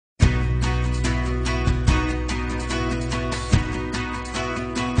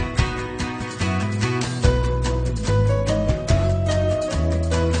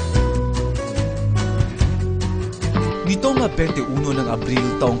21 ng Abril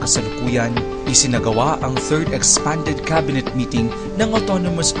taong kasalukuyan, isinagawa ang 3rd Expanded Cabinet Meeting ng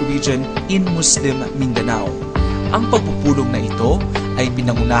Autonomous Region in Muslim Mindanao. Ang pagpupulong na ito ay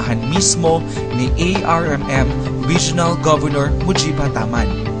pinangunahan mismo ni ARMM Regional Governor Mujiba Taman.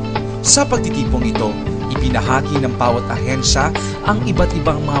 Sa pagtitipong ito, ipinahagi ng bawat ahensya ang iba't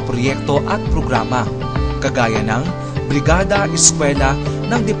ibang mga proyekto at programa, kagaya ng Brigada Eskwela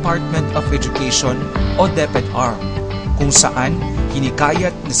ng Department of Education o DepEd-ARM, kung saan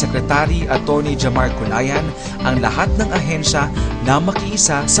hinikayat ni Secretary Atty. Jamar Colayan ang lahat ng ahensya na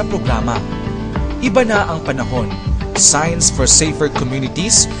makiisa sa programa. Iba na ang panahon. Science for Safer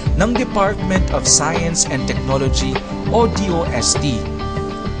Communities ng Department of Science and Technology o DOST.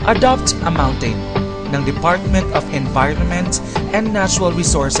 Adopt a Mountain ng Department of Environment and Natural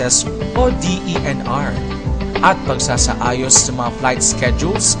Resources o DENR. At pagsasaayos sa mga flight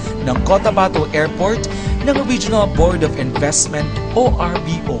schedules ng Cotabato Airport ng Regional Board of Investment o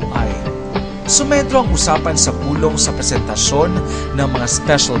RBOI. Sumentro ang usapan sa pulong sa presentasyon ng mga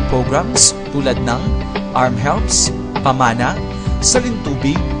special programs tulad ng ARM Helps, Pamana,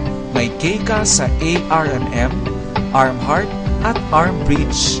 Salintubig, May Keka sa ARMM, ARM Heart at ARM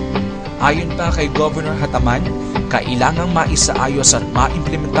Bridge. Ayon pa kay Governor Hataman, kailangang maisaayos at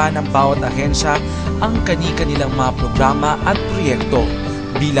maimplementa ng bawat ahensya ang kani-kanilang mga programa at proyekto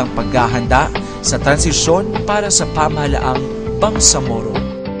bilang paghahanda sa transisyon para sa pamahalaang Bangsamoro.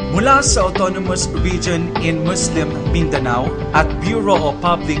 Mula sa Autonomous Region in Muslim Mindanao at Bureau of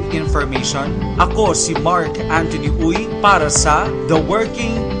Public Information, ako si Mark Anthony Uy para sa The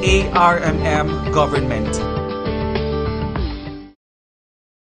Working ARMM Government.